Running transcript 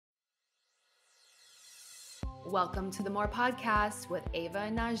Welcome to the More Podcast with Ava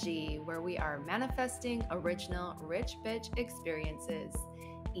and Najee, where we are manifesting original rich bitch experiences.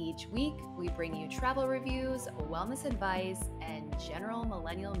 Each week, we bring you travel reviews, wellness advice, and general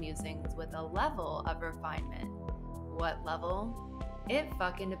millennial musings with a level of refinement. What level? It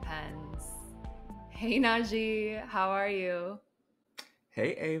fucking depends. Hey Najee, how are you?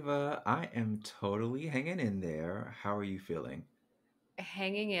 Hey Ava, I am totally hanging in there. How are you feeling?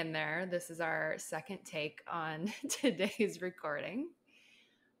 Hanging in there. This is our second take on today's recording.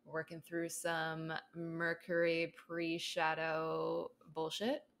 Working through some Mercury pre-shadow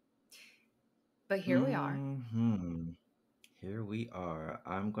bullshit. But here we are. Here we are.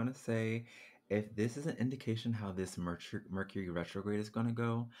 I'm gonna say, if this is an indication how this Mercury retrograde is gonna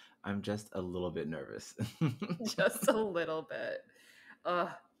go, I'm just a little bit nervous. Just a little bit. Ugh,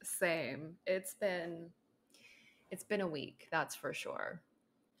 same. It's been a week, that's for sure.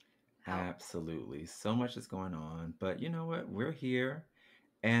 How Absolutely. So much is going on, but you know what? We're here,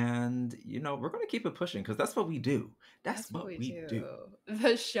 and we're gonna keep it pushing because that's what we do. That's That's what what we we do. do.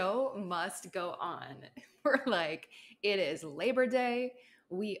 The show must go on. We're like, it is Labor Day.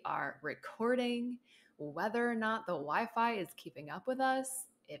 We are recording. Whether or not the Wi Fi is keeping up with us,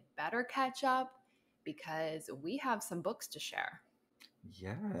 it better catch up because we have some books to share.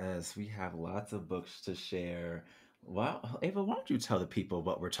 Yes, we have lots of books to share. Well, Ava, why don't you tell the people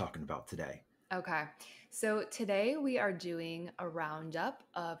what we're talking about today? Okay, so today we are doing a roundup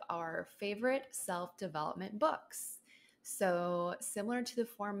of our favorite self development books. So, similar to the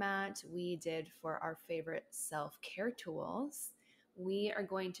format we did for our favorite self care tools, we are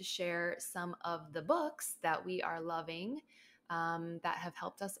going to share some of the books that we are loving that have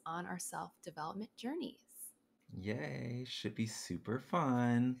helped us on our self development journeys. Yay, should be super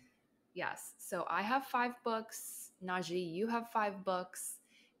fun. Yes. So I have 5 books. Najee, you have 5 books.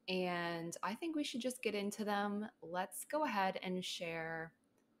 And I think we should just get into them. Let's go ahead and share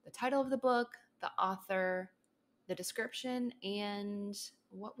the title of the book, the author, the description, and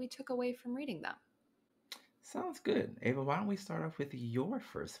what we took away from reading them. Sounds good. Ava, why don't we start off with your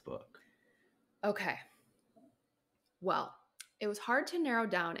first book? Okay. Well, it was hard to narrow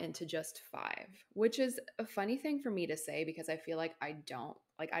down into just 5, which is a funny thing for me to say because I feel like I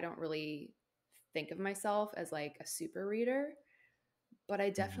don't really think of myself as like a super reader. But I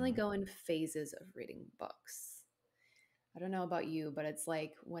definitely Hmm. go in phases of reading books. I don't know about you, but it's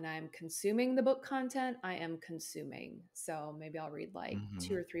like when I'm consuming the book content, I am consuming. So maybe I'll read like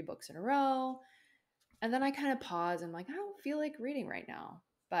 2 or 3 books in a row. And then I kind of pause and I'm like, I don't feel like reading right now.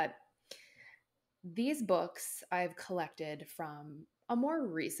 But these books I've collected from a more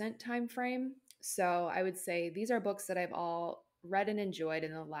recent time frame. So I would say these are books that I've all read and enjoyed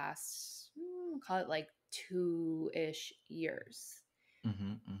in the last, call it like 2-ish years.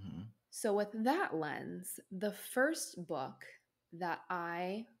 Hmm. Hmm. So, with that lens, the first book that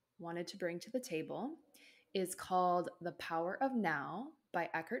I wanted to bring to the table is called The Power of Now by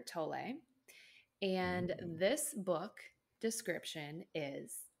Eckhart Tolle. And Ooh. this book description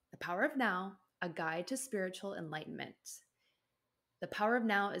is The Power of Now, a guide to spiritual enlightenment. The Power of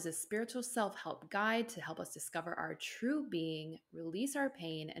Now is a spiritual self help guide to help us discover our true being, release our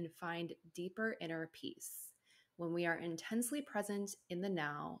pain, and find deeper inner peace. When we are intensely present in the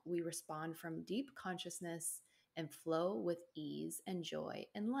now, we respond from deep consciousness and flow with ease and joy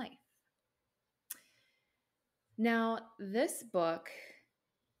in life. Now, this book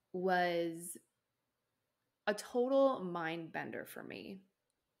was a total mind bender for me.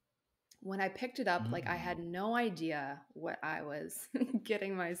 When I picked it up, like I had Mm. no idea what I was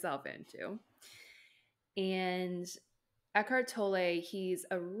getting myself into. And Eckhart Tolle, he's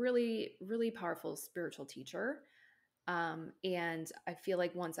a really, really powerful spiritual teacher. And I feel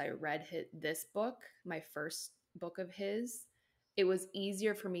like once I read this book, my first book of his, it was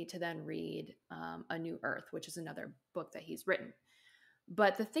easier for me to then read A New Earth, which is another book that he's written.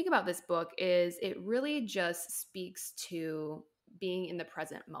 But the thing about this book is it really just speaks to being in the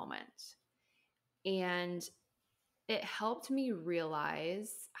present moment. And it helped me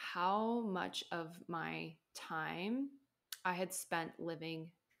realize how much of my time I had spent living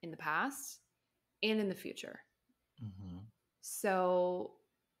in the past and in the future. Hmm. So,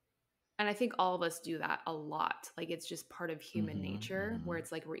 and I think all of us do that a lot. Like it's just part of human Hmm. nature where Hmm.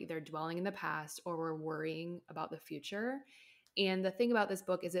 it's like we're either dwelling in the past or we're worrying about the future. And the thing about this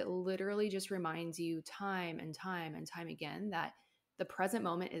book is it literally just reminds you time and time and time again that the present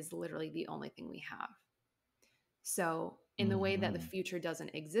moment is literally the only thing we have. So, in the way that the Hmm. future doesn't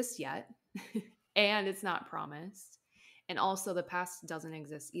exist yet, and it's not promised, and also the past doesn't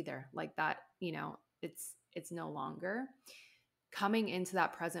exist either. Like that, it's no longer coming into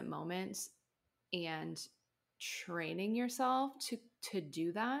that present moment and training yourself to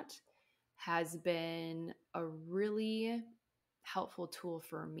do that has been a really helpful tool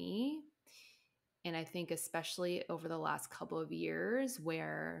for me. And I think especially over the last couple of years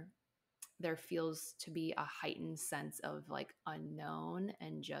where there feels to be a heightened sense of like unknown,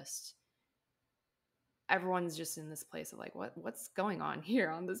 and just everyone's just in this place of like what's going on here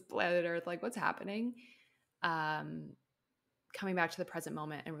on this planet Earth, like what's happening. um Coming back to the present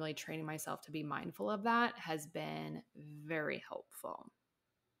moment and really training myself to be mindful of that has been very helpful.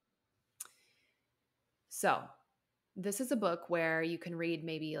 So this is a book where you can read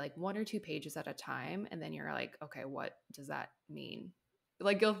maybe like 1 or 2 pages at a time, and then you're like, okay, what does that mean?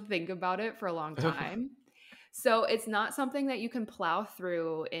 Like you'll think about it for a long time. So it's not something that you can plow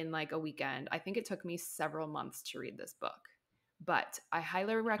through in like a weekend. I think it took me several months to read this book, but I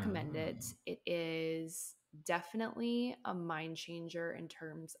highly recommend it. Oh. It is definitely a mind changer in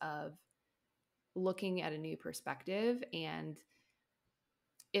terms of looking at a new perspective. And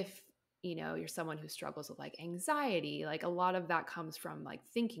if you're someone who struggles with like anxiety, like a lot of that comes from like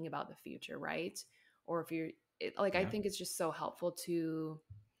thinking about the future, right? Or if like I Yeah. think it's just so helpful to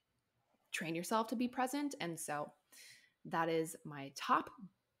train yourself to be present. And so that is my top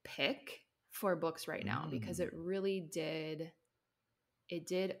pick for books right now, because Mm. it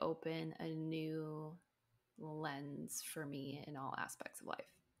did open a new lens for me in all aspects of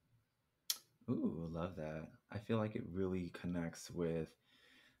life. Ooh, love that. I feel like it really connects with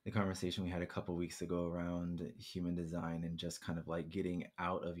the conversation we had a couple weeks ago around human design and just kind of like getting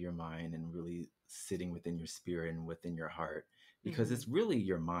out of your mind and really sitting within your spirit and within your heart, because Hmm. it's really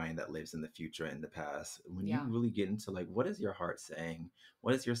your mind that lives in the future and the past. When you Yeah. really get into like, what is your heart saying?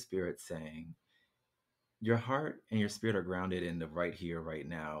 What is your spirit saying? Your heart and your spirit are grounded in the right here, right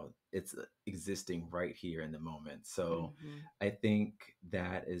now. It's existing right here in the moment. So Hmm. I think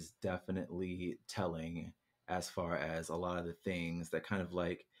that is definitely telling as far as a lot of the things that kind of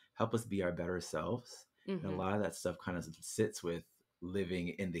like help us be our better selves. And a Hmm. lot of that stuff kind of sits with living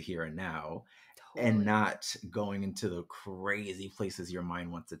in the here and now and Totally. not going into the crazy places your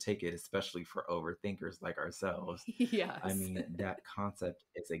mind wants to take it, especially for overthinkers like ourselves. I Yes. mean, that concept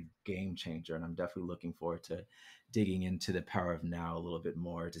is a game changer, and I'm definitely looking forward to digging into the power of now a little bit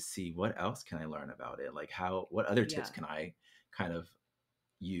more to see what else can I learn about it. Like what other tips Yeah. can I kind of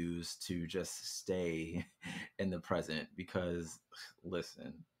use to just stay in the present? Because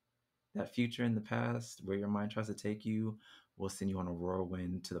listen, that future and the past where your mind tries to take you will send you on a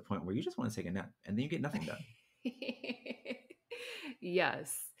whirlwind to the point where you just want to take a nap and then you get nothing done.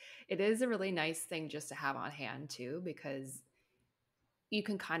 Yes. It is a really nice thing just to have on hand too, because you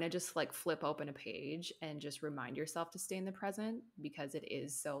can kind of just like flip open a page and just remind yourself to stay in the present, because it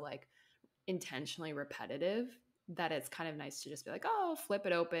is so like intentionally repetitive that it's kind of nice to just be like, oh, flip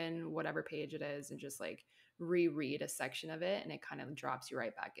it open, whatever page it is, and just like reread a section of it. And it kind of drops you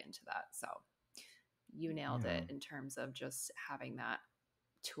right back into that. So you nailed Yeah, it in terms of just having that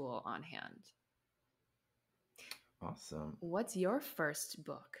tool on hand. awesome. What's your first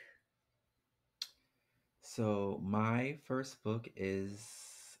book? So, my first book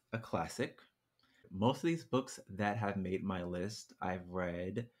is a classic. Most of these books that have made my list, I've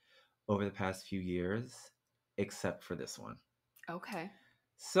read over the past few years, except for this one. Okay.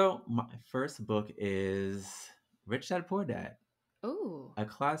 So, my first book is Rich Dad Poor Dad, Oh, a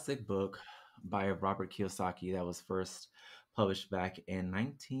classic book by Robert Kiyosaki that was first published back in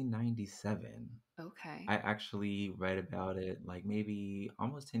 1997. okay. I actually read about it like maybe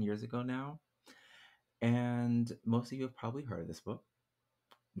almost 10 years ago now. And most of you have probably heard of this book,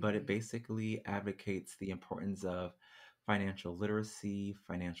 but it Hmm. basically advocates the importance of financial literacy,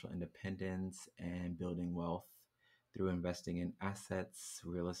 financial independence, and building wealth through investing in assets,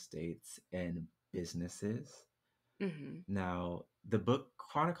 real estates, and businesses. Hmm. Now, the book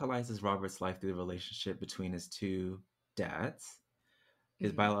chronicles Robert's life through the relationship between his two dads,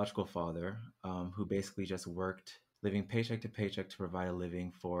 his Hmm. biological father, who basically just worked living paycheck to paycheck to provide a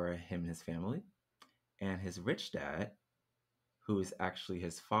living for him and his family, and his rich dad, who is actually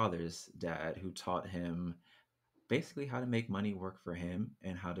his father's dad, who taught him basically how to make money work for him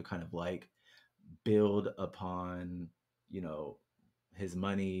and how to kind of like build upon, you know, his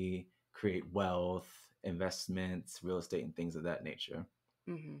money, create wealth, investments, real estate, and things of that nature.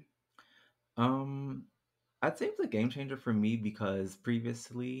 Hmm. Um, I'd say it was a game changer for me because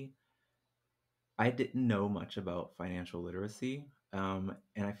previously I didn't know much about financial literacy.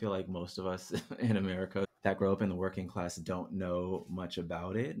 And I feel like most of us in America that grow up in the working class don't know much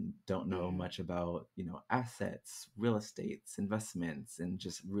about it, don't know Hmm. much about, assets, real estates, investments, and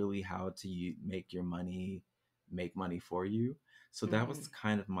just really how to make your money make money for you. So that was Hmm.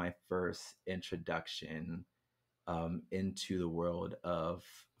 kind of my first introduction into the world of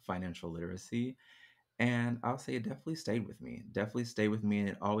financial literacy. And I'll say it definitely stayed with me. Definitely stayed with me. And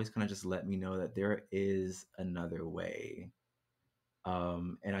it always kind of just let me know that there is another way.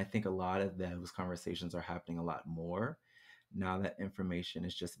 And I think a lot of those conversations are happening a lot more now that information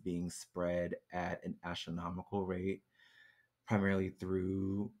is just being spread at an astronomical rate, primarily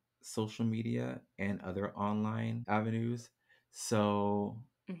through social media and other online avenues. So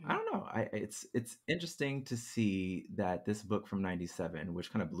I Hmm. don't know. It's interesting to see that this book from '97,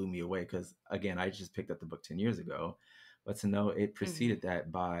 which kind of blew me away because again, I just picked up the book 10 years ago, but to know it Hmm. preceded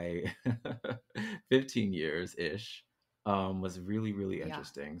that by 15 years ish was really, really Yeah.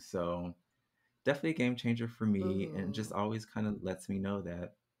 interesting. So definitely a game changer for me, and just Ooh. always kind of lets me know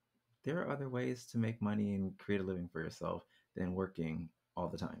that there are other ways to make money and create a living for yourself than working all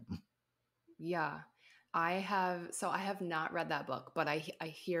the time. Yeah. I have not read that book, but I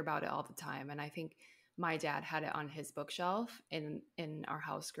hear about it all the time, and I think my dad had it on his bookshelf in our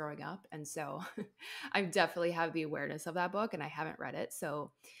house growing up, and so I definitely have the awareness of that book, and I haven't read it.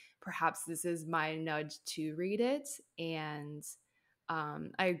 So perhaps this is my nudge to read it. And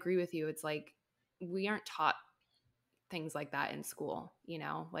I agree with you. It's like we aren't taught things like that in school,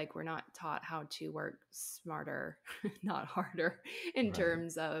 like we're not taught how to work smarter, not harder, in Right,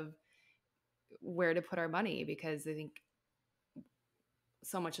 terms of where to put our money, because I think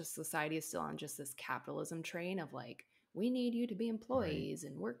so much of society is still on just this capitalism train of like, we need you to be right. employees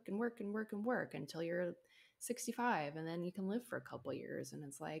and work and work and work and work until you're 65, and then you can live for a couple years. And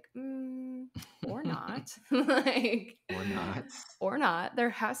it's like, or not. Like, Or not. or not. There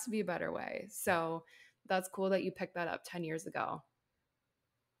has to be a better way. So that's cool that you picked that up 10 years ago.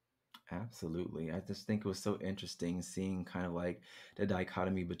 Absolutely. I just think it was so interesting seeing kind of like the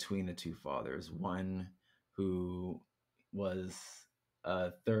dichotomy between the two fathers. One who was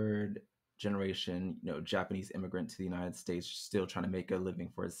a third generation, Japanese immigrant to the United States, still trying to make a living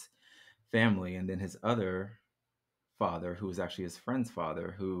for his family, and then his other father, who was actually his friend's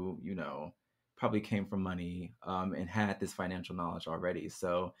father, who, probably came from money and had this financial knowledge already.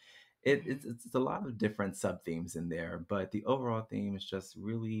 So Mhm. it's a lot of different sub themes in there, but the overall theme is just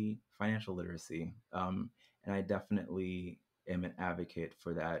really financial literacy. And I definitely am an advocate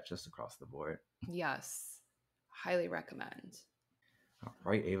for that just across the board. Yes. Highly recommend. All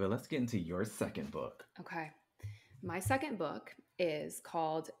right, Ava, let's get into your second book. Okay. My second book is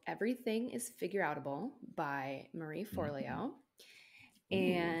called Everything is Figureoutable by Marie Mhm. Forleo. Ooh.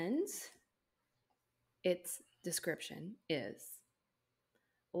 And its description is: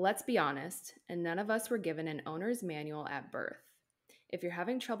 let's be honest, and none of us were given an owner's manual at birth. If you're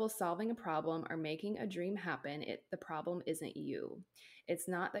having trouble solving a problem or making a dream happen, the problem isn't you. It's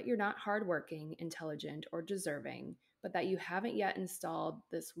not that you're not hardworking, intelligent, or deserving, but that you haven't yet installed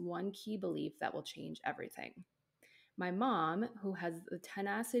this one key belief that will change everything. My mom, who has the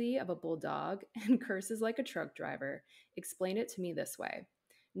tenacity of a bulldog and curses like a truck driver, explained it to me this way: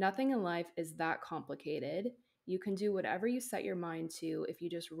 nothing in life is that complicated. You can do whatever you set your mind to if you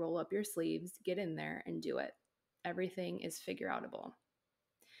just roll up your sleeves, get in there, and do it. Everything is figure outable.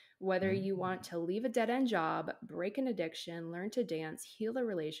 Whether you Mm. want to leave a dead end job, break an addiction, learn to dance, heal a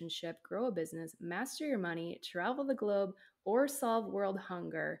relationship, grow a business, master your money, travel the globe, or solve world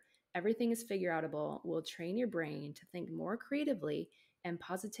hunger, everything is figure outable will train your brain to think more creatively and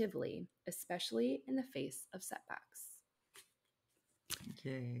positively, especially in the face of setbacks.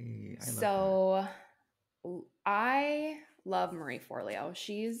 Yay. I love that. So I love Marie Forleo.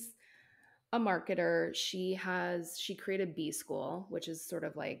 She's a marketer. She created B School, which is sort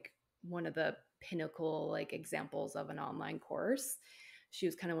of like one of the pinnacle like examples of an online course. She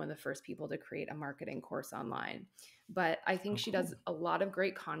was kind of one of the first people to create a marketing course online. But I think Oh, she does cool. a lot of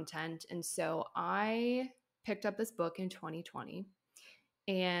great content. And so I picked up this book in 2020.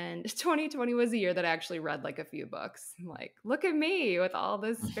 And 2020 was a year that I actually read like a few books. I'm like, look at me with all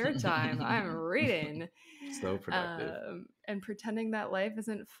this spare time. I'm reading, So productive. and pretending that life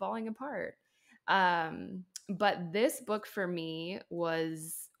isn't falling apart. But this book for me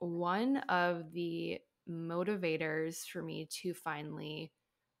was one of the motivators for me to finally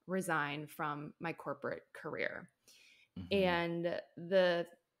resign from my corporate career. Hmm. And the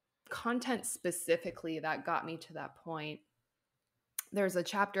content specifically that got me to that point, there's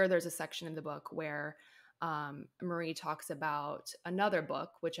a section in the book where Marie talks about another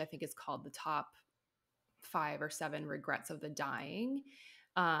book, which I think is called The Top 5 or 7 Regrets of the Dying,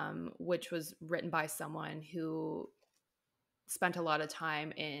 which was written by someone who spent a lot of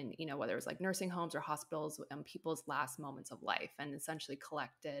time in, whether it was like nursing homes or hospitals and people's last moments of life, and essentially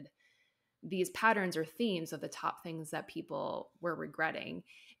collected these patterns or themes of the top things that people were regretting.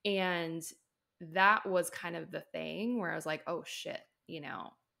 And that was kind of the thing where I was like, oh shit, you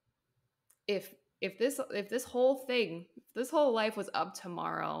know, if if this whole thing, if this whole life was up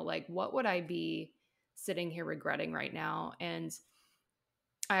tomorrow, like what would I be sitting here regretting right now? And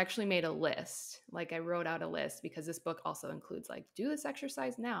I actually made a list. Like I wrote out a list because this book also includes like do this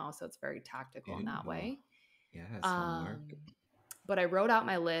exercise now, so it's very tactical in that Ooh, way. yes, homework. Um but I wrote out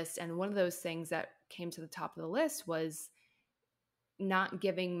my list, and one of those things that came to the top of the list was not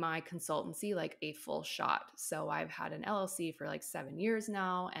giving my consultancy like a full shot. So I've had an LLC for like 7 years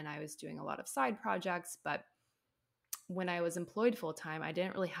now, and I was doing a lot of side projects, but when I was employed full time, I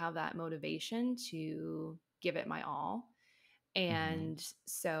didn't really have that motivation to give it my all. Mm-hmm. And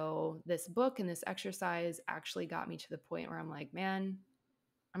so this book and this exercise actually got me to the point where I'm like, man,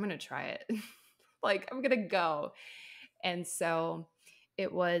 I'm going to try it. Like, I'm going to go. And so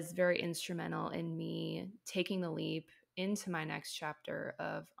it was very instrumental in me taking the leap into my next chapter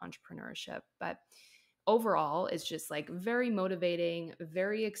of entrepreneurship. But overall, it's just like very motivating,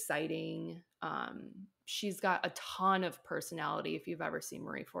 very exciting. She's got a ton of personality. If you've ever seen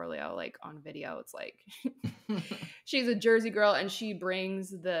Marie Forleo like on video, it's like she's a Jersey girl and she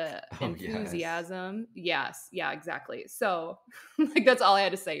brings the Oh, yes. enthusiasm. Yes, yeah, exactly. So like that's all I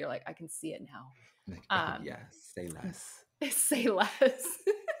had to say. You're like, I can see it now. Like, oh, Um, yes. Say less. say less.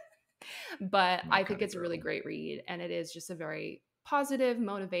 But My I think kind of it's a really girl. great read, and it is just a very positive,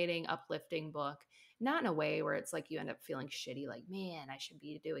 motivating, uplifting book. Not in a way where it's like you end up feeling shitty, like, man, I should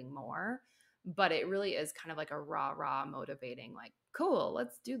be doing more. But it really is kind of like a rah motivating, like, cool,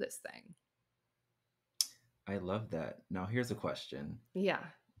 let's do this thing. I love that. Now, here's a question. Yeah.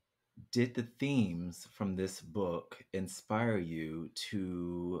 Did the themes from this book inspire you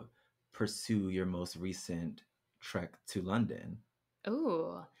to pursue your most recent trek to London?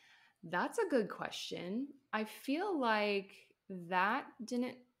 Oh, that's a good question. I feel like that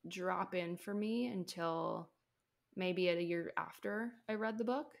didn't drop in for me until maybe a year after I read the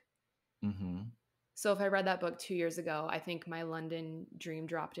book. Mm-hmm. So if I read that book 2 years ago, I think my London dream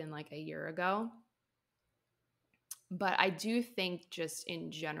dropped in like a year ago. But I do think, just in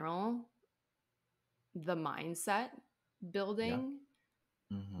general, the mindset Yeah. building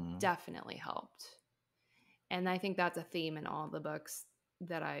Mm-hmm. definitely helped. And I think that's a theme in all the books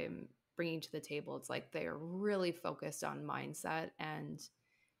that I'm bringing to the table. It's like they are really focused on mindset. And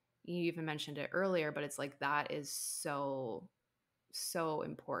you even mentioned it earlier, but it's like that is so, so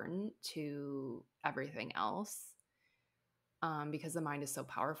important to everything else, because the mind is so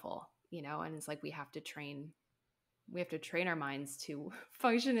powerful, you know, and it's like we have to train our minds to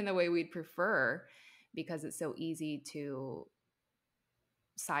function in the way we'd prefer, because it's so easy to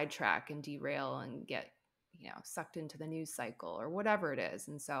sidetrack and derail and get, sucked into the news cycle or whatever it is.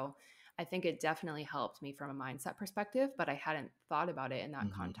 And so I think it definitely helped me from a mindset perspective, but I hadn't thought about it in that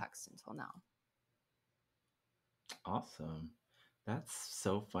Mm-hmm. context until now. Awesome. That's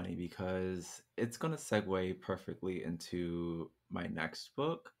so funny because it's going to segue perfectly into my next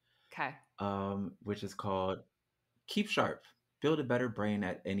book, Okay. which is called Keep Sharp, Build a Better Brain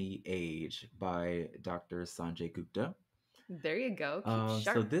at Any Age by Dr. Sanjay Gupta. There you go. Keep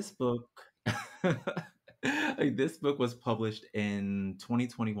So sharp. this book, like this book was published in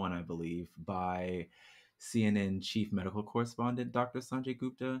 2021, I believe, by CNN chief medical correspondent Dr. Sanjay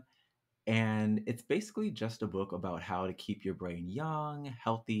Gupta. And it's basically just a book about how to keep your brain young,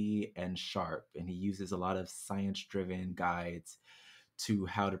 healthy, and sharp. And he uses a lot of science driven guides to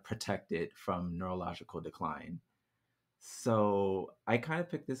how to protect it from neurological decline. So I kind of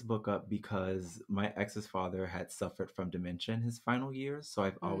picked this book up because my ex's father had suffered from dementia in his final years. So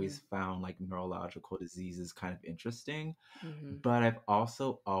I've Mm, always found like neurological diseases kind of interesting. mm-hmm, But I've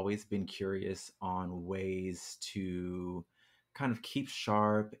also always been curious on ways to kind of keep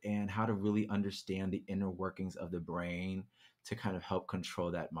sharp and how to really understand the inner workings of the brain to kind of help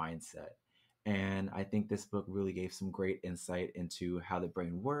control that mindset. And I think this book really gave some great insight into how the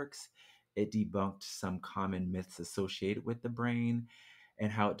brain works. It debunked some common myths associated with the brain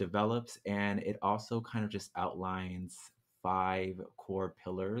and how it develops. And it also kind of just outlines 5 core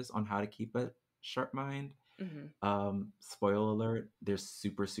pillars on how to keep a sharp mind. mm-hmm. Spoiler alert, they're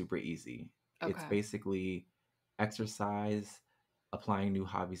super, super easy. It's Okay. basically exercise, applying new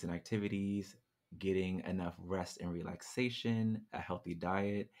hobbies and activities, getting enough rest and relaxation, a healthy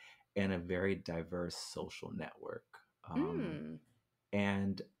diet, and a very diverse social network. Um, Mm,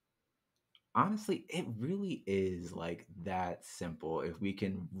 and honestly, it really is like that simple if we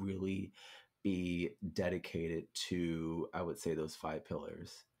can really be dedicated to, I would say, those 5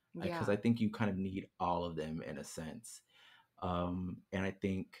 pillars. Because yeah. I think you kind of need all of them in a sense. And I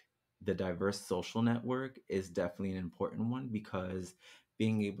think the diverse social network is definitely an important one because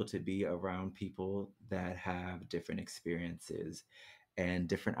being able to be around people that have different experiences and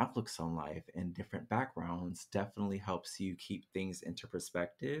different outlooks on life and different backgrounds definitely helps you keep things into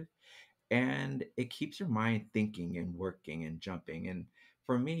perspective, and it keeps your mind thinking and working and jumping. And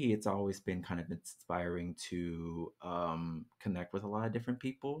for me, it's always been kind of inspiring to connect with a lot of different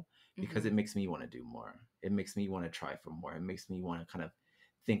people because Hmm. it makes me want to do more. It makes me want to try for more. It makes me want to kind of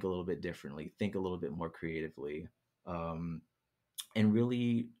think a little bit differently, think a little bit more creatively, um, and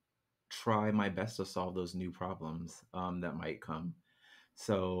really try my best to solve those new problems that might come.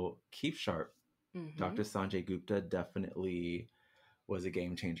 So keep sharp. Hmm. Dr. Sanjay Gupta definitely was a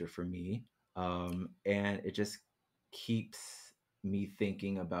game changer for me. And it just keeps me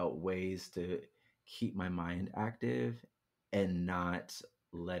thinking about ways to keep my mind active and not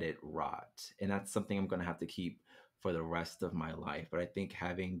let it rot. And that's something I'm going to have to keep for the rest of my life. But I think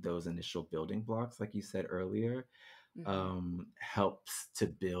having those initial building blocks, like you said earlier, Hmm. helps to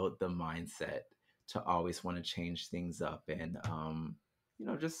build the mindset to always want to change things up and,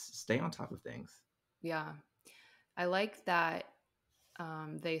 just stay on top of things. Yeah. I like that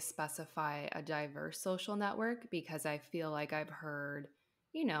they specify a diverse social network because I feel like I've heard,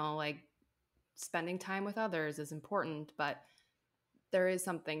 like spending time with others is important, but there is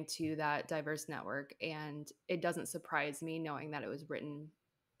something to that diverse network. And it doesn't surprise me knowing that it was written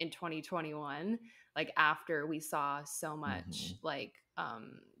in 2021, like after we saw so much Hmm. like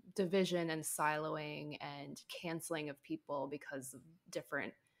division and siloing and canceling of people because of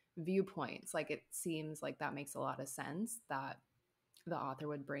different viewpoints. Like it seems like that makes a lot of sense that the author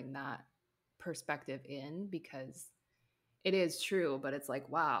would bring that perspective in because it is true, but it's like,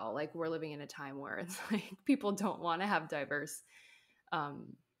 wow, like we're living in a time where it's like people don't want to have diverse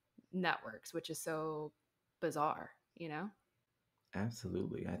um, networks, which is so bizarre.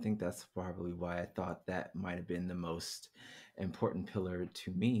 Absolutely. I think that's probably why I thought that might have been the most important pillar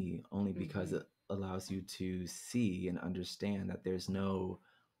to me, only because Hmm. it allows you to see and understand that there's no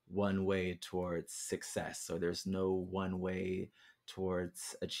one way towards success, or there's no one way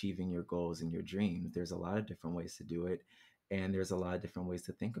towards achieving your goals and your dreams. There's a lot of different ways to do it, and there's a lot of different ways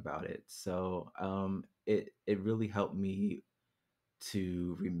to think about it. So it really helped me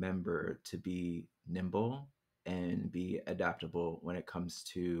to remember to be nimble and be adaptable when it comes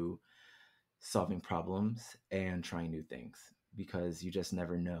to solving problems and trying new things, because you just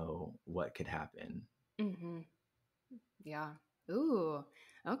never know what could happen. Hmm. Yeah. Ooh.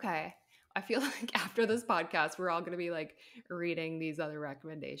 Okay. I feel like after this podcast, we're all going to be like reading these other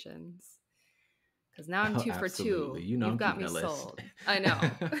recommendations because now I'm Oh, two for absolutely. two. You know, You've I'm got keeping me a list. sold. I know.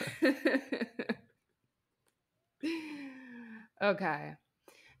 Okay.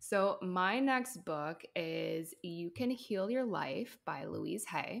 So, my next book is You Can Heal Your Life by Louise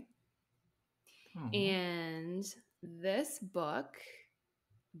Hay. Oh, And this book,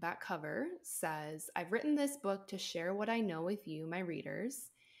 back cover, says, I've written this book to share what I know with you, my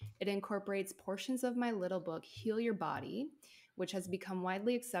readers. It incorporates portions of my little book, Heal Your Body, which has become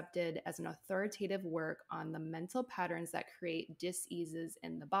widely accepted as an authoritative work on the mental patterns that create diseases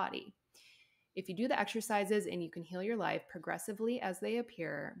in the body. If you do the exercises and you can heal your life progressively as they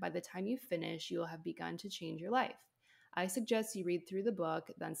appear, by the time you finish, you will have begun to change your life. I suggest you read through the book,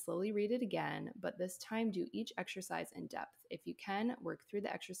 then slowly read it again, but this time do each exercise in depth. If you can, work through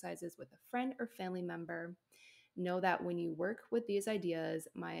the exercises with a friend or family member. Know that when you work with these ideas,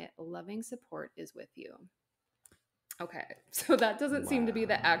 my loving support is with you. Okay, so that doesn't seem to be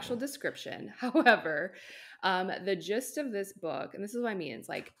the actual wow. description. However, the gist of this book, and this is what I mean, it's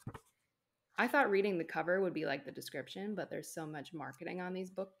like I thought reading the cover would be like the description, but there's so much marketing on these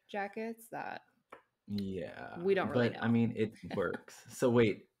book jackets that Yeah, we don't really but I know. mean, it works. So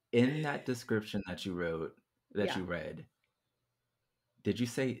wait, in that description that you wrote, that Yeah. you read, did you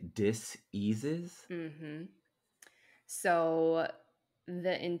say dis-eases? Hmm. So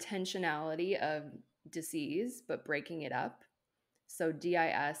the intentionality of disease, but breaking it up. So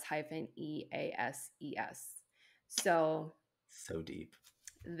DIS hyphen EASES. So So deep.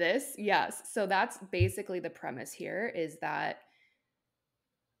 this, yes. So that's basically the premise here is that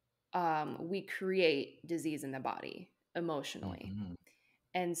we create disease in the body emotionally. Hmm.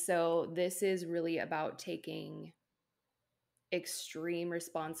 And so this is really about taking extreme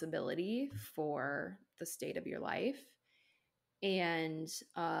responsibility for the state of your life. And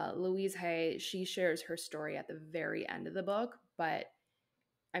Louise Hay, she shares her story at the very end of the book. But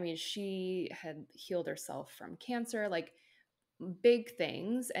I mean, she had healed herself from cancer, like big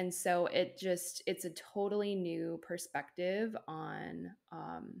things. And so it's a totally new perspective on,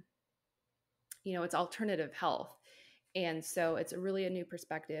 it's alternative health. And so it's really a new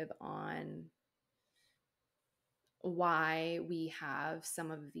perspective on why we have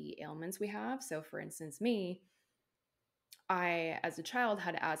some of the ailments we have. So, for instance, me, I, as a child,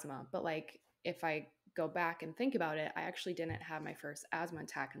 had asthma, but like if I go back and think about it, I actually didn't have my first asthma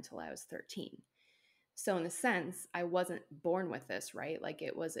attack until I was 13. So, in a sense, I wasn't born with this, right? Like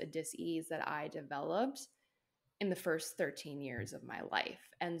it was a dis-ease that I developed in the first 13 years of my life.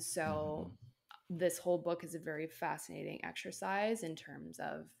 And so, Mm-hmm. this whole book is a very fascinating exercise in terms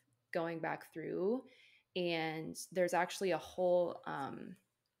of going back through. And there's actually a whole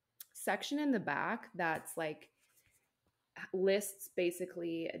section in the back that's like lists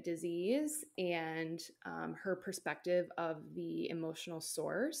basically a disease and her perspective of the emotional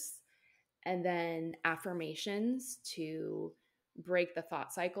source, and then affirmations to break the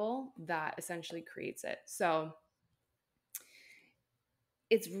thought cycle that essentially creates it. So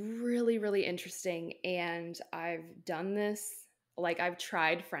it's really, really interesting. And I've done this, like, I've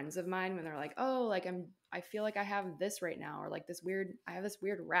tried friends of mine when they're like, oh, like, I feel like I have this right now, or like I have this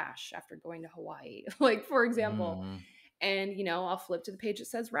weird rash after going to Hawaii, like, for example. Mm, And, I'll flip to the page that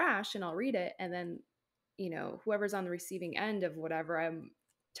says rash and I'll read it. And then, whoever's on the receiving end of whatever I'm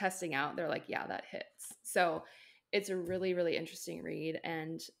testing out, they're like, yeah, that hits. So it's a really, really interesting read.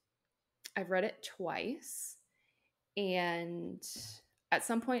 And I've read it twice. And at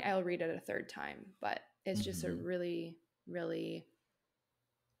some point, I'll read it a third time. But it's just a mm-hmm. really, really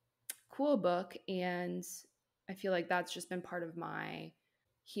cool book. And I feel like that's just been part of my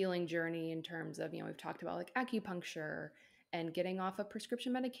healing journey in terms of, we've talked about like acupuncture and getting off of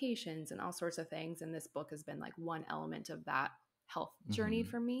prescription medications and all sorts of things. And this book has been like one element of that health journey Mm-hmm.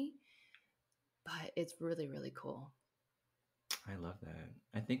 for me. But it's really, really cool. I love that.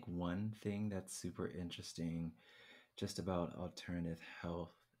 I think one thing that's super interesting just about alternative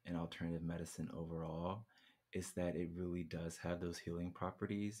health and alternative medicine overall is that it really does have those healing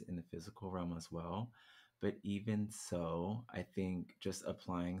properties in the physical realm as well. But even so, I think just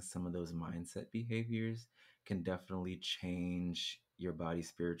applying some of those mindset behaviors can definitely change your body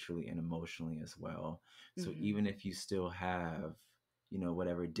spiritually and emotionally as well. So Mm-hmm. even if you still have,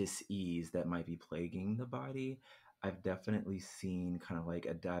 whatever dis-ease that might be plaguing the body, I've definitely seen kind of like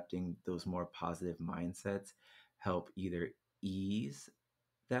adapting those more positive mindsets help either ease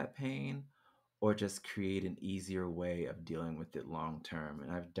that pain or just create an easier way of dealing with it long term.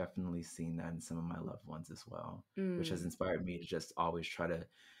 And I've definitely seen that in some of my loved ones as well, which has Mm, inspired me to just always try to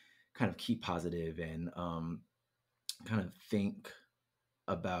kind of keep positive and kind of think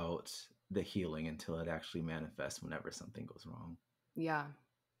about the healing until it actually manifests whenever something goes wrong. yeah.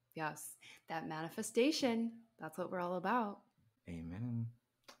 Yes. That manifestation. That's what we're all about. Amen.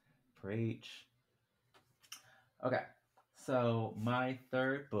 Preach. Okay. So my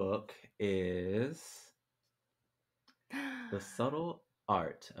third book is The Subtle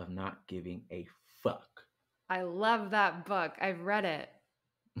Art of Not Giving a Fuck. I love that book. I've read it.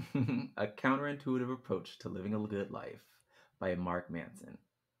 A counterintuitive approach to living a good life by Mark Manson.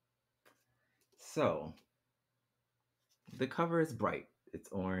 So, the cover is bright. It's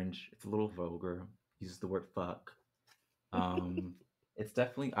orange. It's a little vulgar. Uses the word fuck. Um, it's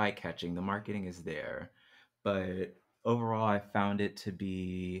definitely eye catching. The marketing is there. But overall, I found it to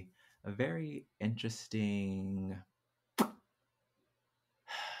be a very interesting.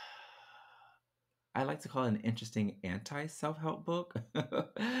 I like to call it an interesting anti self help book that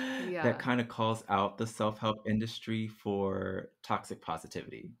Yeah. kind of calls out the self help industry for toxic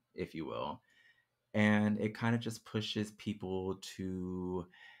positivity, if you will. And it kind of just pushes people to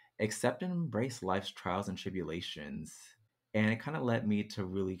accept and embrace life's trials and tribulations. And it kind of led me to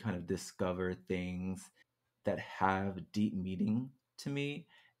really kind of discover things that have deep meaning to me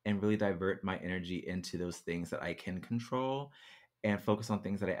and really divert my energy into those things that I can control and focus on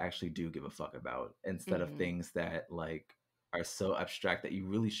things that I actually do give a fuck about instead of Mm-hmm. things that like are so abstract that you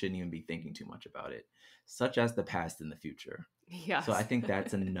really shouldn't even be thinking too much about it, such as the past and the future. So I Yes. think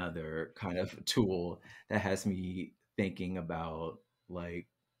that's another kind of tool that has me thinking about like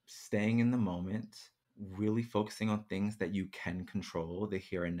staying in the moment, really focusing on things that you can control, the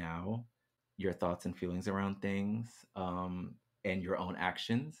here and now, your thoughts and feelings around things, and your own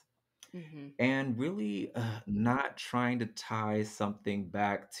actions, Mm-hmm. and really not trying to tie something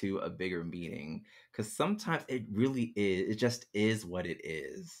back to a bigger meaning, because sometimes it really is, it just is what it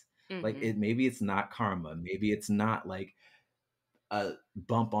is. Like Mm-hmm. it, maybe it's not karma, maybe it's not like a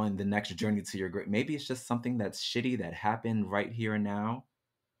bump on the next journey to your great, maybe it's just something that's shitty that happened right here and now,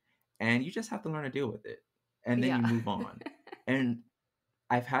 and you just have to learn to deal with it, and then Yeah. you move on. And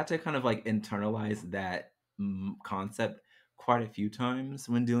I've had to kind of like internalize that concept quite a few times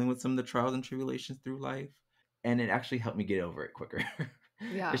when dealing with some of the trials and tribulations through life. And it actually helped me get over it quicker.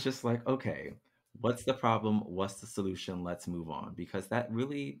 Yeah. It's just like, okay, What's the problem? What's the solution? Let's move on. Because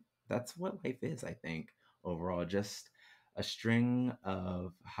that's what life is, I think, overall. Just a string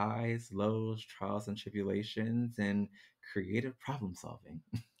of highs, lows, trials, and tribulations, and creative problem solving.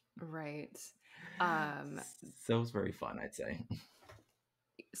 Right. Um, So it's very fun, I'd say.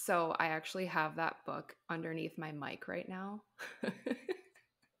 so I actually have that book underneath my mic right now.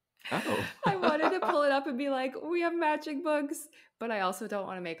 Oh. I wanted to pull it up and be like, we have matching books, but I also don't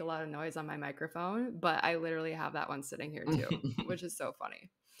want to make a lot of noise on my microphone. But I literally have that one sitting here too, which is so funny.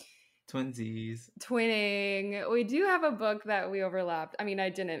 Twinsies. Twinning. We do have a book that we overlapped. I mean, I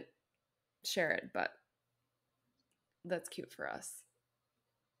didn't share it, but that's cute for us.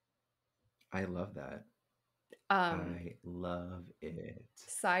 I love that. Um, I love it.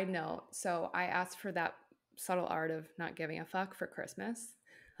 Side note, so I asked for that subtle art of not giving a fuck for Christmas.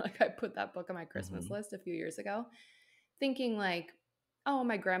 Like I put that book on my Christmas Hmm. list a few years ago, thinking like, oh,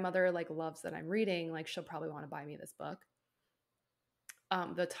 my grandmother like loves that I'm reading, like she'll probably want to buy me this book.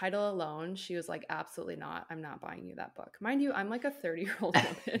 The title alone, she was like, absolutely not. I'm not buying you that book. Mind you, I'm like a 30-year-old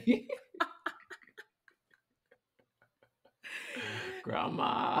woman.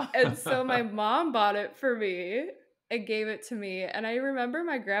 Grandma. And so my mom bought it for me and gave it to me. And I remember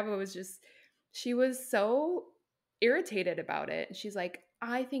my grandma was just, she was so irritated about it. And she's like,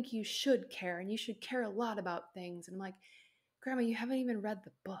 I think you should care and you should care a lot about things. And I'm like, Grandma, you haven't even read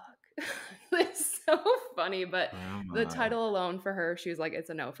the book. It's so funny. But the Grandma. title alone for her, she was like, it's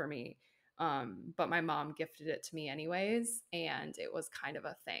a no for me. But my mom gifted it to me anyways. And it was kind of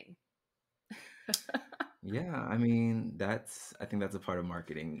a thing. Yeah, I mean, I think that's a part of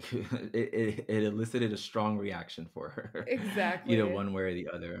marketing. It elicited a strong reaction for her, Exactly. one way or the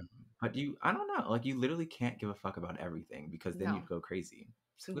other. But I don't know, like you literally can't give a fuck about everything because then No, you'd go crazy.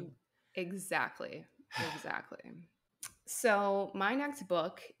 So, exactly. Exactly. So, my next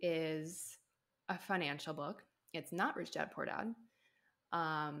book is a financial book. It's not Rich Dad Poor Dad,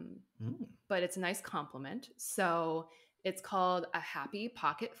 um, mm, but it's a nice compliment. So, it's called A Happy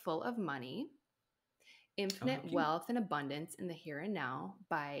Pocket Full of Money: oh, how Infinite cute. Wealth and Abundance in the Here and Now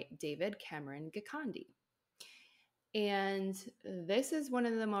by David Cameron Gikandi. And this is one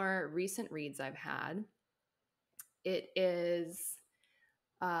of the more recent reads I've had. It is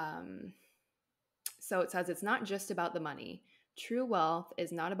um, So it says it's not just about the money. True wealth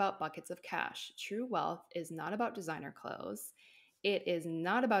is not about buckets of cash. True wealth is not about designer clothes. It is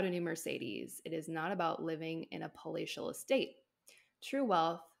not about a new Mercedes. It is not about living in a palatial estate. True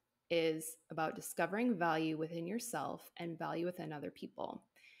wealth is about discovering value within yourself and value within other people.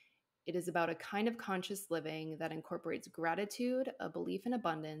 It is about a kind of conscious living that incorporates gratitude, a belief in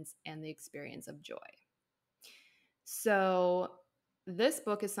abundance, and the experience of joy. So, this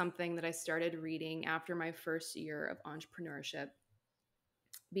book is something that I started reading after my first year of entrepreneurship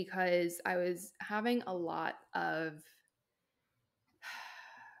because I was having a lot of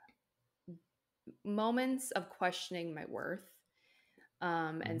moments of questioning my worth.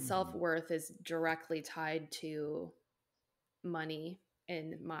 And self Mm, worth is directly tied to money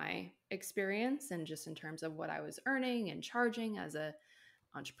in my experience and just in terms of what I was earning and charging as a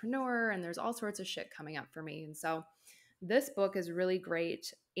entrepreneur. And there's all sorts of shit coming up for me. And so this book is really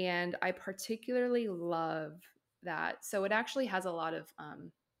great. And I particularly love that. So it actually has a lot of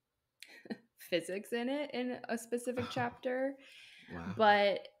physics in it in a specific chapter, wow.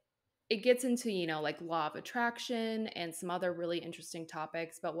 but it gets into, like law of attraction and some other really interesting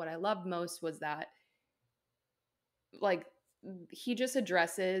topics. But what I loved most was that, like, he just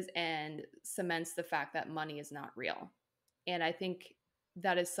addresses and cements the fact that money is not real. And I think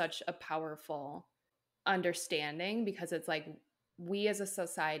that is such a powerful understanding because it's like we as a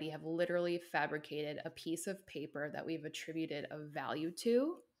society have literally fabricated a piece of paper that we've attributed a value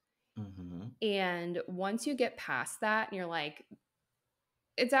to. Hmm. And once you get past that and you're like,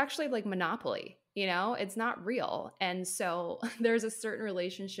 it's actually like Monopoly, it's not real. And so there's a certain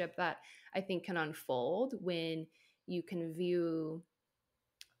relationship that I think can unfold when you can view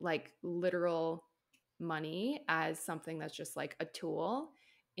like literal money as something that's just like a tool.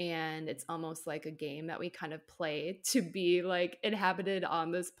 And it's almost like a game that we kind of play to be like inhabited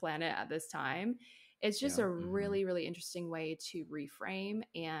on this planet at this time. It's just Yeah. a Hmm. really, really interesting way to reframe.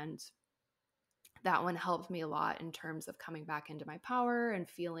 And that one helped me a lot in terms of coming back into my power and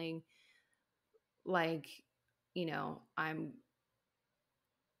feeling like,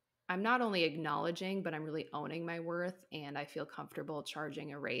 I'm not only acknowledging, but I'm really owning my worth. And I feel comfortable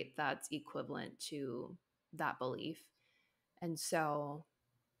charging a rate that's equivalent to that belief. And so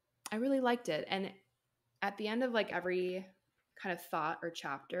I really liked it. And at the end of like every kind of thought or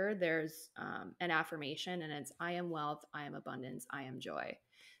chapter, there's an affirmation, and it's I am wealth, I am abundance, I am joy.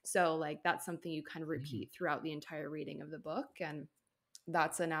 So like that's something you kind of Mm, repeat throughout the entire reading of the book, and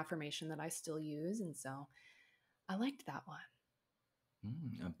that's an affirmation that I still use, and so I liked that one.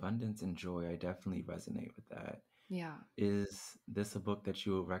 abundance and joy. I definitely resonate with that. Yeah. Is this a book that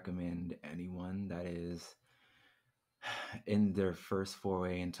you would recommend anyone that is in their first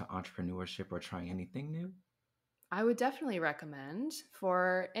foray into entrepreneurship or trying anything new? I would definitely recommend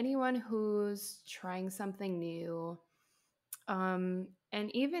for anyone who's trying something new, and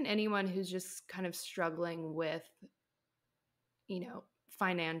even anyone who's just kind of struggling with,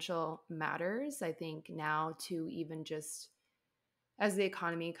 financial matters. I think now to even just as the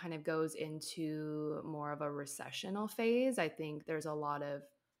economy kind of goes into more of a recessional phase, I think there's a lot of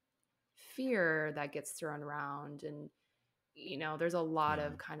fear that gets thrown around, and there's a lot Yeah.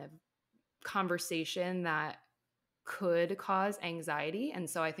 of kind of conversation that could cause anxiety. And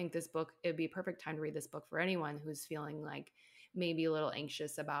so I think this book, it'd be a perfect time to read this book for anyone who's feeling like maybe a little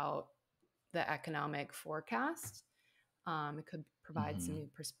anxious about the economic forecast. It could provide some Hmm. new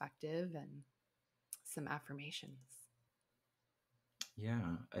perspective and some affirmations.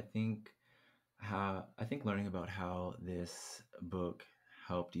 Yeah. I think learning about how this book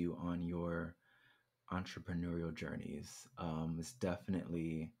helped you on your entrepreneurial journeys is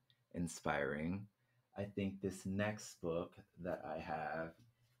definitely inspiring. I think this next book that I have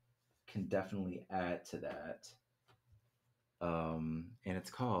can definitely add to that. And it's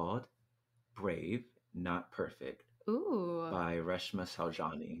called Brave, Not Perfect Ooh, by Reshma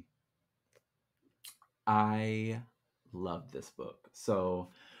Saujani. I love this book.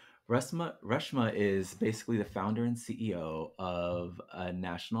 So, Reshma is basically the founder and CEO of a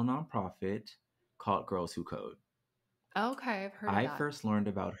national nonprofit called Girls Who Code. okay, I've heard of I that. first learned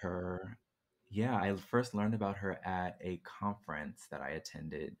about her, yeah, I first learned about her at a conference that I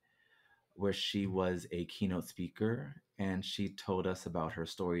attended where she was a keynote speaker and she told us about her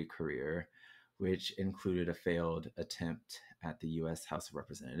storied career, which included a failed attempt at the US House of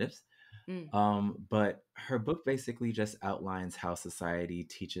Representatives. Mm, But her book basically just outlines how society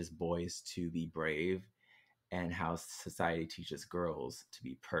teaches boys to be brave and how society teaches girls to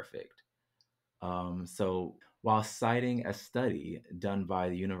be perfect. So, while citing a study done by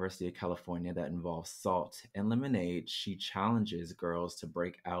the University of California that involves salt and lemonade, she challenges girls to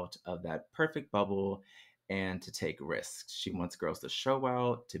break out of that perfect bubble and to take risks. She wants girls to show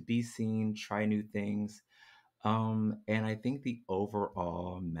out, to be seen, try new things. And I think the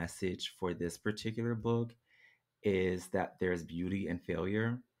overall message for this particular book is that there's beauty in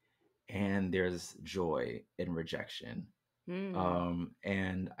failure and there's joy in rejection. mm,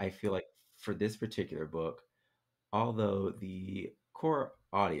 And I feel like for this particular book, although the core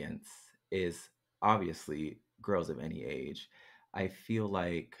audience is obviously girls of any age, I feel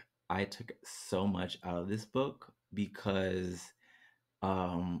like I took so much out of this book because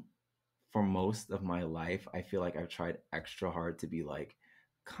um, for most of my life, I feel like I've tried extra hard to be like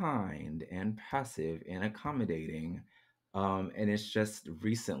kind and passive and accommodating. And it's just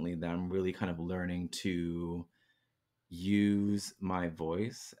recently that I'm really kind of learning to use my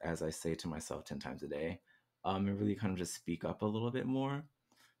voice, as I say to myself 10 times a day, and really kind of just speak up a little bit more.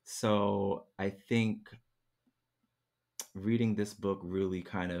 So I think reading this book really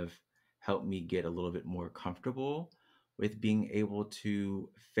kind of helped me get a little bit more comfortable with being able to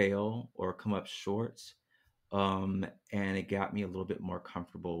fail or come up short. And it got me a little bit more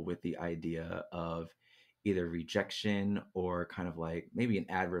comfortable with the idea of either rejection or kind of like maybe an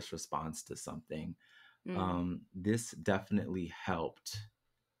adverse response to something. mm. This definitely helped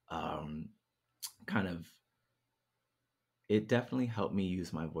um, kind of it definitely helped me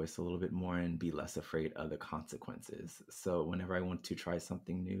use my voice a little bit more and be less afraid of the consequences. So whenever I want to try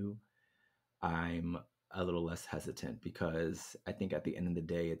something new, I'm a little less hesitant because I think at the end of the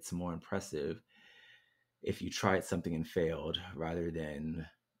day, it's more impressive if you tried something and failed rather than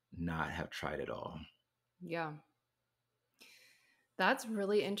not have tried at all. Yeah. That's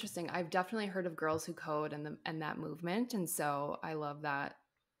really interesting. I've definitely heard of Girls Who Code and that movement, and so I love that.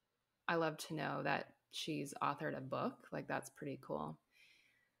 I love to know that she's authored a book. Like that's pretty cool.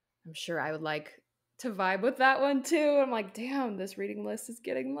 I'm sure I would like to vibe with that one too. I'm like, damn, this reading list is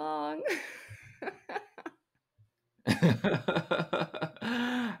getting long.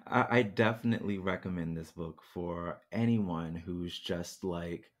 I definitely recommend this book for anyone who's just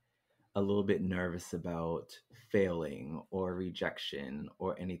like a little bit nervous about failing or rejection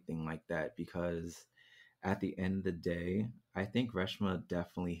or anything like that because at the end of the day, I think Reshma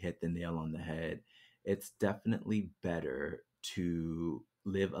definitely hit the nail on the head. It's definitely better to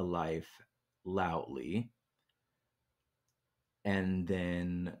live a life loudly and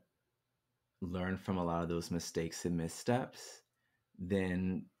then learn from a lot of those mistakes and missteps,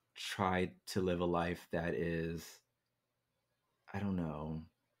 then try to live a life that is, I don't know,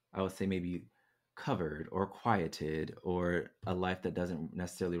 I would say maybe covered or quieted, or a life that doesn't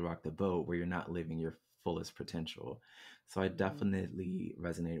necessarily rock the boat where you're not living your fullest potential. So I Mm. definitely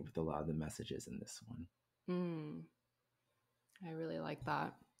resonated with a lot of the messages in this one. Mm. I really like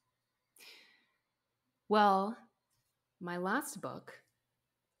that. Well, my last book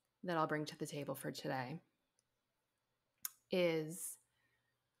that I'll bring to the table for today is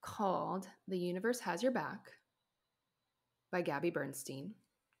called The Universe Has Your Back by Gabby Bernstein.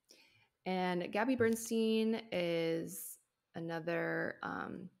 And Gabby Bernstein is another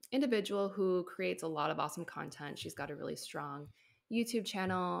individual who creates a lot of awesome content. She's got a really strong YouTube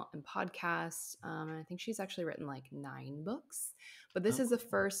channel and podcast. And I think she's actually written like 9 books, but this Oh, is the cool.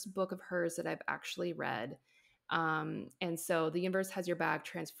 first book of hers that I've actually read. And so The Universe Has Your Back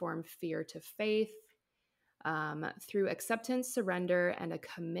transformed fear to faith. Through acceptance, surrender, and a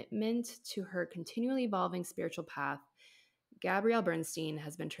commitment to her continually evolving spiritual path, Gabrielle Bernstein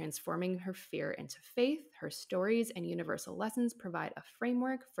has been transforming her fear into faith. Her stories and universal lessons provide a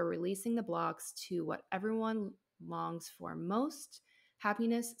framework for releasing the blocks to what everyone longs for most: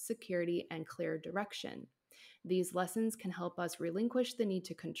 happiness, security, and clear direction. These lessons can help us relinquish the need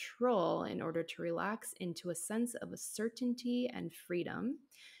to control in order to relax into a sense of certainty and freedom,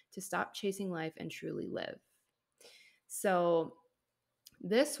 to stop chasing life and truly live. So,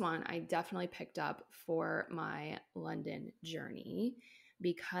 this one I definitely picked up for my London journey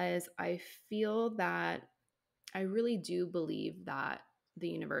because I feel that I really do believe that the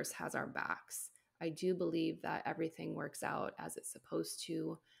universe has our backs. I do believe that everything works out as it's supposed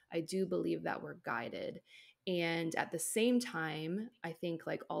to. I do believe that we're guided. And at the same time, I think,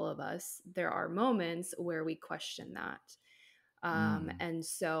 like all of us, there are moments where we question that. Mm, And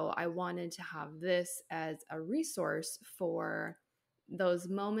so I wanted to have this as a resource for those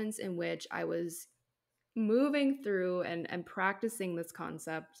moments in which I was moving through and practicing this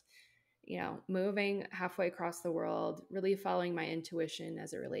concept, moving halfway across the world, really following my intuition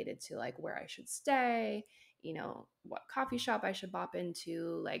as it related to like where I should stay, what coffee shop I should bop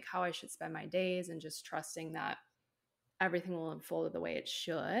into, like how I should spend my days, and just trusting that everything will unfold the way it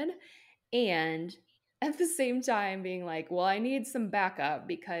should. And at the same time, being like, well, I need some backup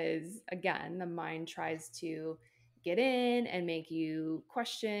because, again, the mind tries to get in and make you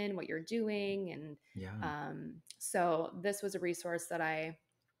question what you're doing. And yeah. so this was a resource that I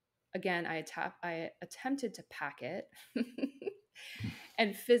attempted to pack it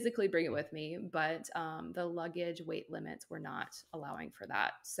and physically bring it with me, but the luggage weight limits were not allowing for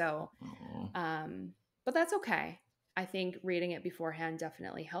that. So, Oh, um, but that's okay. I think reading it beforehand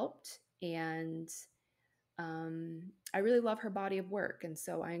definitely helped. And I really love her body of work. And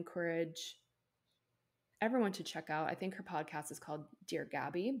so I encourage everyone to check out. I think her podcast is called Dear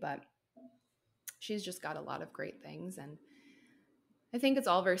Gabby, but she's just got a lot of great things. And I think it's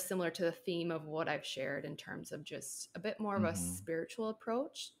all very similar to the theme of what I've shared in terms of just a bit more of a mm-hmm. spiritual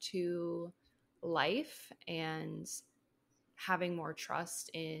approach to life and having more trust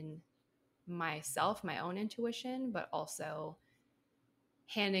in myself, my own intuition, but also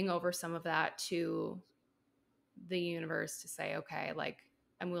handing over some of that to the universe to say, okay, like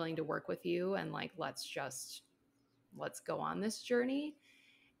I'm willing to work with you, and like let's go on this journey.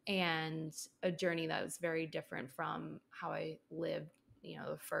 And a journey that was very different from how I lived,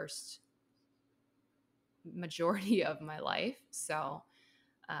 the first majority of my life. So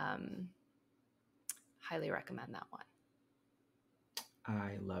um highly recommend that one.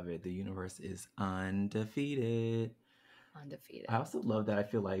 I love it. The universe is undefeated. I Undefeated. also love that I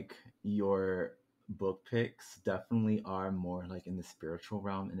feel like your book picks definitely are more like in the spiritual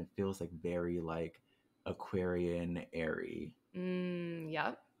realm, and it feels like very like Aquarian airy.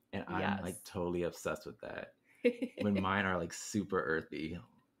 Yep. And I'm Yes. like totally obsessed with that. When mine are like super earthy.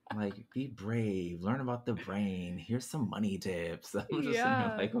 Like, be brave, learn about the brain, here's some money tips. I'm just sitting here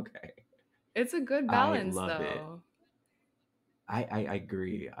Yeah. like, okay. It's a good I balance love it. though. I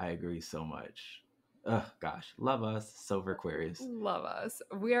agree. I agree so much. Ugh, gosh, love us, Silver Aquarius. Love us.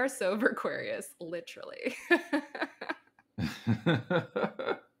 We are so Virquarius, literally.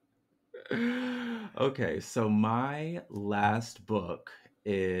 Okay, so my last book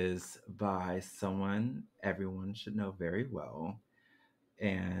is by someone everyone should know very well,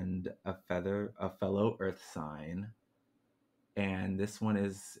 and a fellow Earth sign, and this one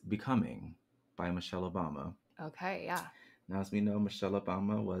is Becoming by Michelle Obama. Okay, yeah. Now, as we know, Michelle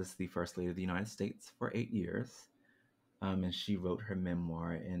Obama was the First Lady of the United States for 8 years, and she wrote her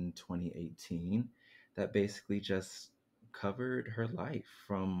memoir in 2018 that basically just covered her life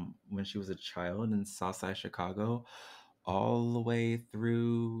from when she was a child in Southside Chicago all the way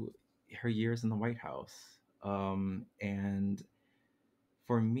through her years in the White House. And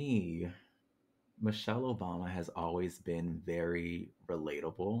for me, Michelle Obama has always been very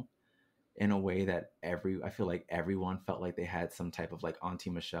relatable in a way that I feel like everyone felt like they had some type of like Auntie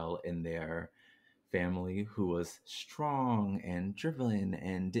Michelle in their family who was strong and driven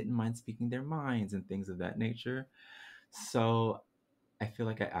and didn't mind speaking their minds and things of that nature. So I feel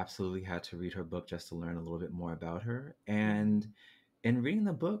like I absolutely had to read her book just to learn a little bit more about her. And in reading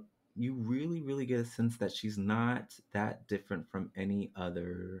the book, you really, really get a sense that she's not that different from any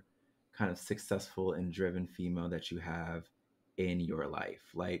other kind of successful and driven female that you have in your life.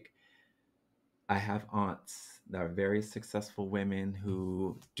 Like, I have aunts that are very successful women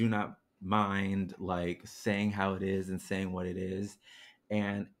who do not mind like saying how it is and saying what it is.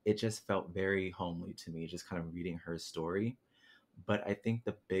 And it just felt very homely to me, just kind of reading her story. But I think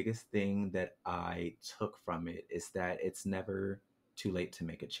the biggest thing that I took from it is that it's never too late to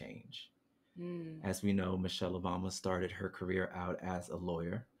make a change. Mm. As we know, Michelle Obama started her career out as a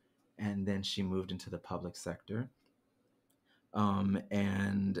lawyer, and then she moved into the public sector,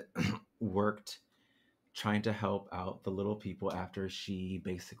 and worked trying to help out the little people after she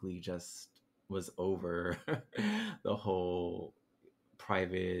basically just was over the whole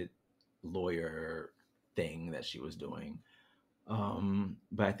private lawyer thing that she was doing.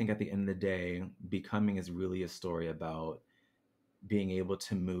 But I think at the end of the day, Becoming is really a story about being able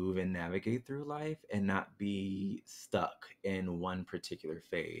to move and navigate through life and not be stuck in one particular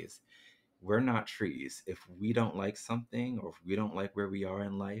phase. We're not trees. If we don't like something or if we don't like where we are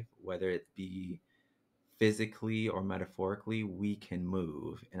in life, whether it be physically or metaphorically, we can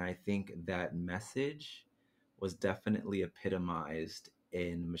move. And I think that message was definitely epitomized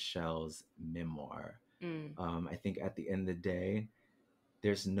in Michelle's memoir. Mm. I think at the end of the day,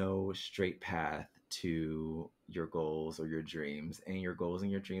 there's no straight path to your goals or your dreams, and your goals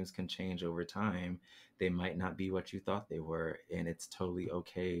and your dreams can change over time. They might not be what you thought they were, and it's totally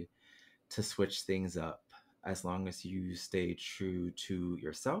okay to switch things up as long as you stay true to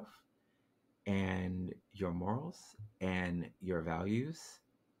yourself and your morals and your values.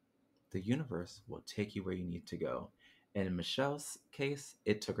 The universe will take you where you need to go. And in Michelle's case,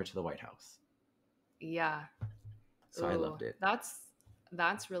 it took her to the White House. Yeah. So I Ooh, loved it.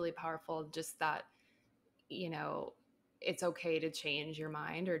 that's really powerful. Just that, you know, it's okay to change your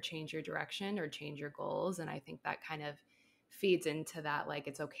mind or change your direction or change your goals. And I think that kind of feeds into that, like,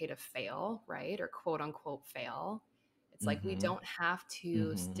 it's okay to fail, right? Or quote unquote fail. It's like we Mm-hmm. don't have to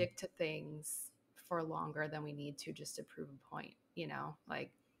Mm-hmm. stick to things for longer than we need to prove a point,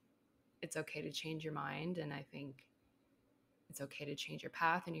 like it's okay to change your mind. And I think it's okay to change your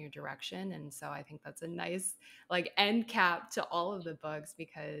path and your direction. And so I think that's a nice like end cap to all of the books,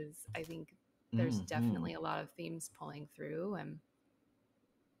 because I think there's Mm-hmm. definitely a lot of themes pulling through. And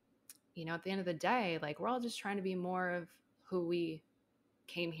at the end of the day, like, we're all just trying to be more of who we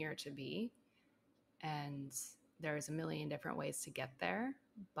came here to be. And there's a million different ways to get there,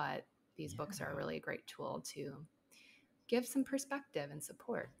 but these books are a Yeah. really great tool to give some perspective and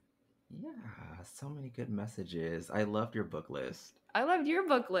support. Yeah. So many good messages. I loved your book list. I loved your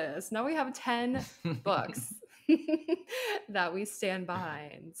book list. Now we have 10 books that we stand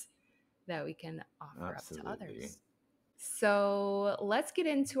behind, that we can offer up to Absolutely. others. So let's get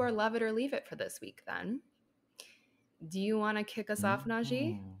into our love it or leave it for this week then. Do you want to kick us off,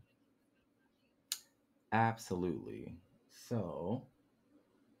 Najee? Mm-hmm. Absolutely. So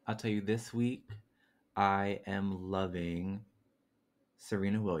I'll tell you this week, I am loving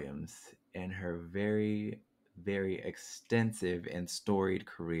Serena Williams and her very, very extensive and storied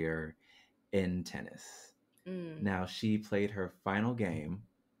career in tennis. Mm, Now, she played her final game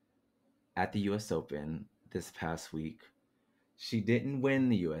at the US Open this past week. She didn't win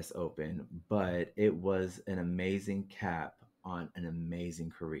the US Open, but it was an amazing cap on an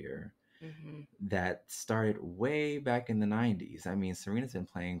amazing career mm-hmm. that started way back in the 90s. I mean, Serena's been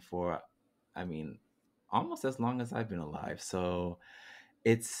playing for, I mean, almost as long as I've been alive. So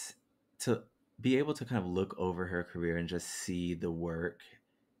it's to be able to kind of look over her career and just see the work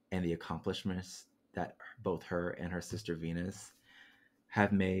and the accomplishments that both her and her sister Venus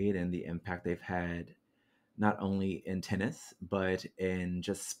have made and the impact they've had not only in tennis but in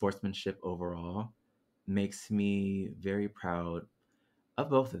just sportsmanship overall makes me very proud of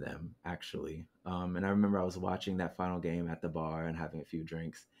both of them, actually. And I remember I was watching that final game at the bar and having a few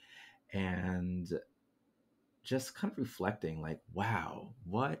drinks and just kind of reflecting like, wow,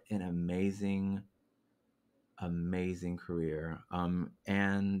 what an amazing, amazing career.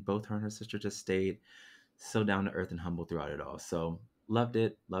 And both her and her sister just stayed so down to earth and humble throughout it all. So loved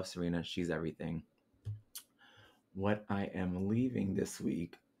it. Love Serena. She's everything. What I am leaving this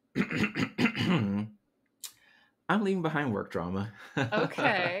week, I'm leaving behind work drama.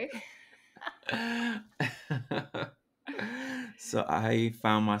 Okay. So I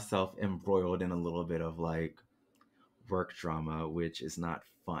found myself embroiled in a little bit of like work drama, which is not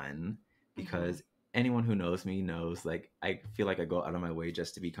fun Mm-hmm. because anyone who knows me knows like I feel like I go out of my way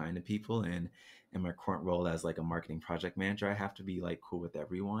just to be kind to people. And in my current role as like a marketing project manager, I have to be like cool with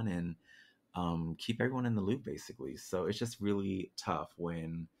everyone and keep everyone in the loop basically. So it's just really tough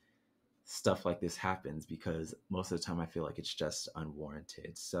when stuff like this happens because most of the time I feel like it's just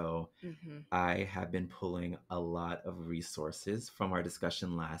unwarranted. So Mm-hmm. I have been pulling a lot of resources from our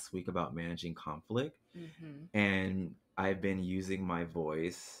discussion last week about managing conflict. Mm-hmm. And I've been using my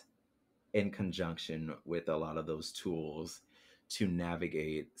voice in conjunction with a lot of those tools to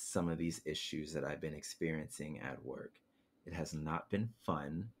navigate some of these issues that I've been experiencing at work. It has not been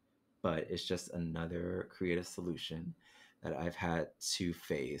fun, but it's just another creative solution that I've had to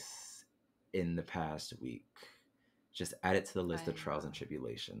face in the past week. Just add it to the list I of trials and know.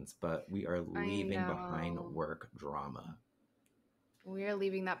 tribulations, but we are I leaving behind know. work drama. We're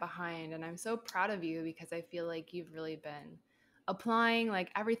leaving that behind. And I'm so proud of you because I feel like you've really been applying like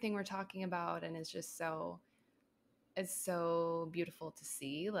everything we're talking about. And it's just it's so beautiful to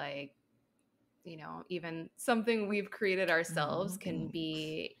see. Like, even something we've created ourselves Oh, can thanks.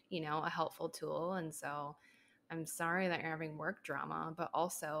 be, a helpful tool. And so I'm sorry that you're having work drama, but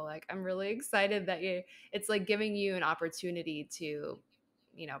also like I'm really excited that it's like giving you an opportunity to,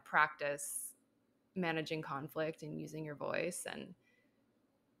 practice managing conflict and using your voice. And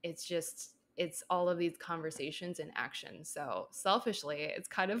it's all of these conversations in action. So selfishly, it's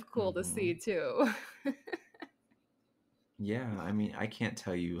kind of cool to Hmm. see too. Yeah, I mean, I can't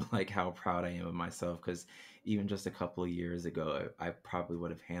tell you like how proud I am of myself because even just a couple of years ago, I probably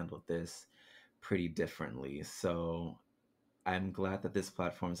would have handled this pretty differently. So I'm glad that this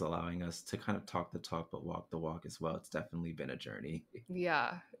platform is allowing us to kind of talk the talk but walk the walk as well. It's definitely been a journey.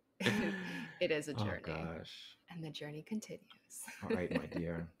 Yeah. It is a Oh journey, gosh. and the journey continues. All right, my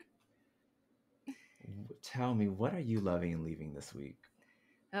dear. Tell me, what are you loving and leaving this week?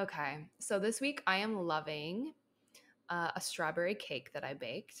 Okay. So this week I am loving a strawberry cake that I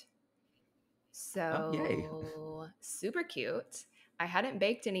baked. Oh, yay. So super cute. I hadn't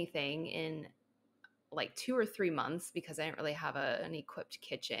baked anything in like 2 or 3 months because I didn't really have an equipped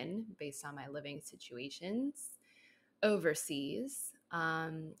kitchen based on my living situations overseas.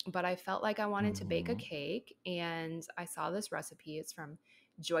 But I felt like I wanted to bake a Hmm. cake, and I saw this recipe. It's from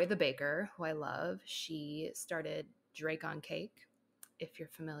Joy the Baker, who I love. She started Drake on Cake, if you're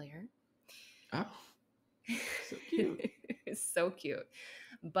familiar. Oh, so cute. It's so cute.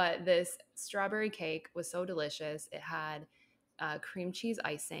 But this strawberry cake was so delicious. It had cream cheese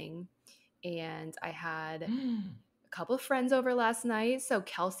icing, and I had a couple of friends over last night. So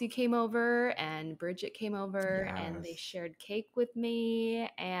Kelsey came over and Bridget came over, and they Yes. shared cake with me.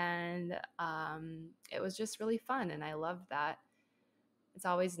 And it was just really fun. And I love that. It's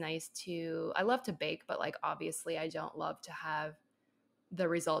always nice I love to bake, but like obviously, I don't love to have the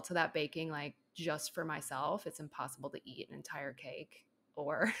results of that baking like just for myself. It's impossible to eat an entire cake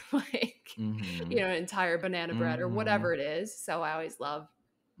or like, Mm-hmm. an entire banana bread or Mm-hmm. whatever it is. So I always love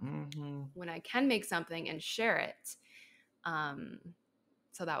Mm-hmm. when I can make something and share it. Um,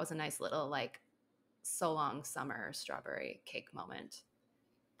 so that was a nice little like so long summer strawberry cake moment.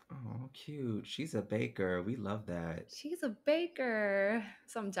 Oh, cute. She's a baker. We love that. She's a baker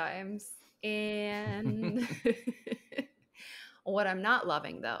sometimes. And what I'm not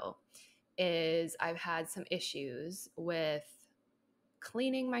loving though is I've had some issues with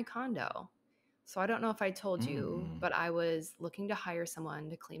cleaning my condo. So I don't know if I told you, Mm. but I was looking to hire someone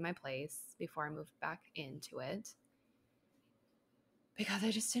to clean my place before I moved back into it because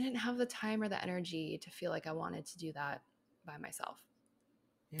I just didn't have the time or the energy to feel like I wanted to do that by myself.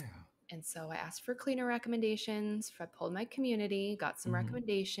 Yeah. And so I asked for cleaner recommendations. I pulled my community, got some Mm-hmm.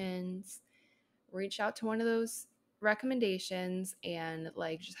 recommendations, reached out to one of those recommendations, and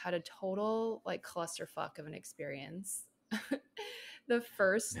like just had a total like clusterfuck of an experience. The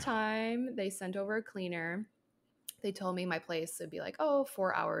first No. time they sent over a cleaner, they told me my place would be like, oh,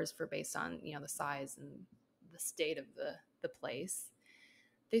 4 hours for based on, the size and the state of the place.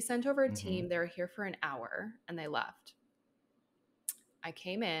 They sent over a Mm-hmm. team. They were here for an hour and they left. I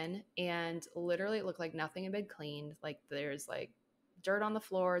came in and literally it looked like nothing had been cleaned. Like there's like dirt on the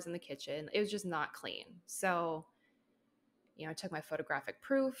floors in the kitchen. It was just not clean. So, I took my photographic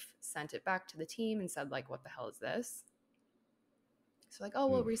proof, sent it back to the team and said like, what the hell is this? So like, oh,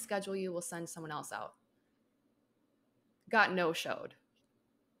 we'll Oof. reschedule you. We'll send someone else out. got no-showed.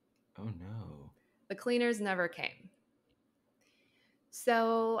 Oh no. The cleaners never came.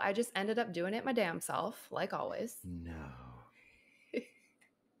 So I just ended up doing it my damn self, like always. No.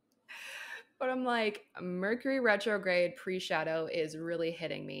 But I'm like, Mercury retrograde pre-shadow is really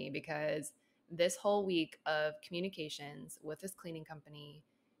hitting me because this whole week of communications with this cleaning company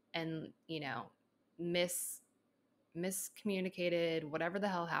and, miscommunicated, whatever the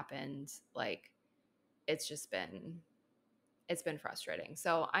hell happened, like it's been frustrating.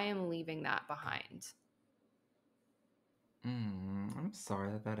 So I am leaving that behind. I'm sorry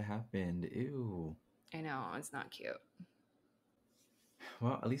that happened. Ew. I know, it's not cute.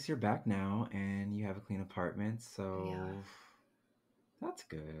 Well, at least you're back now and you have a clean apartment, Yeah, so that's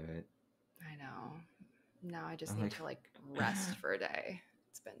good. I know. Now I just I'm need like, to rest for a day.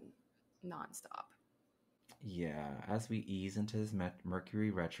 It's been nonstop. yeah, as we ease into this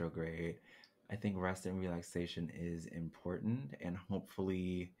Mercury retrograde, I think rest and relaxation is important, and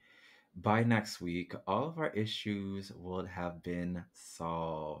hopefully by next week, all of our issues will have been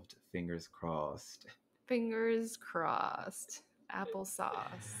solved. Fingers crossed. Fingers crossed.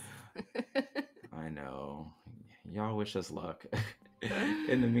 Applesauce. I know. Y'all wish us luck.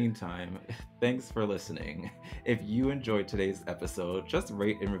 In the meantime, thanks for listening. If you enjoyed today's episode, just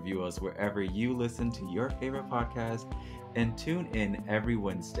rate and review us wherever you listen to your favorite podcast, and tune in every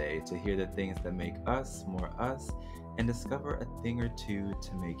Wednesday to hear the things that make us more us and discover a thing or two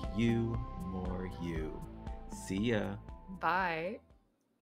to make you more you. See ya. Bye.